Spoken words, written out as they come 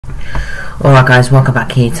Alright guys, welcome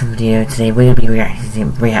back here to the video. Today we'll be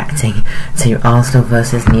reacting to Arsenal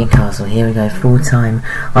versus Newcastle. Here we go, full time.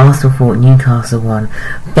 Arsenal fought, Newcastle won.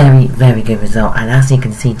 Very good result. And as you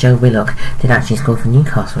can see, Joe Willock did actually score for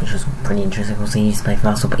Newcastle, which was pretty interesting. Also, he used to play for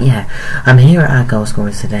Arsenal. But yeah, here are our goal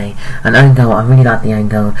scorers today. An own goal, I really like the own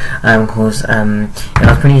goal. Of course, I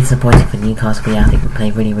was pretty disappointed for Newcastle, but yeah, I think we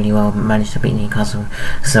played really well, managed to beat Newcastle.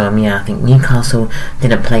 So yeah, I think Newcastle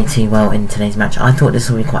didn't play too well in today's match. I thought this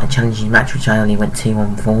would be quite a challenging match, which I only went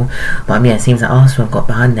 2-1 for, but yeah, it seems that Arsenal have got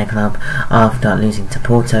behind their club after losing to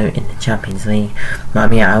Porto in the Champions League.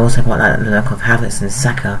 But yeah, I also quite like the look of Havertz and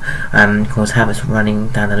Saka. Of course, Havertz running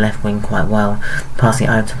down the left wing quite well, passing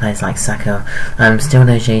over to players like Saka. Still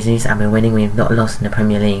no Jesus, and we're winning. We've not lost in the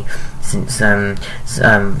Premier League since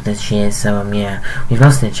this year. So yeah, we've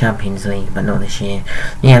lost in the Champions League, but not this year.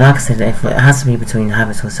 Yeah, like I said, if it has to be between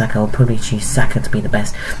Havertz or Saka, I'll probably choose Saka to be the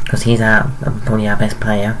best because he's probably our best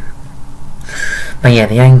player. But yeah,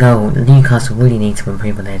 the own goal, Newcastle really need to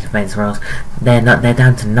improve on their defence, or else they're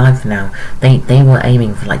down to 9th now. They were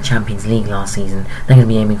aiming for like Champions League last season. They're going to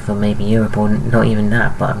be aiming for maybe Europe or not even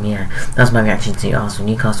that. But yeah, that's my reaction to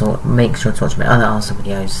Arsenal Newcastle. Make sure to watch my other Arsenal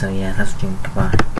videos. So yeah, that's what you. Goodbye.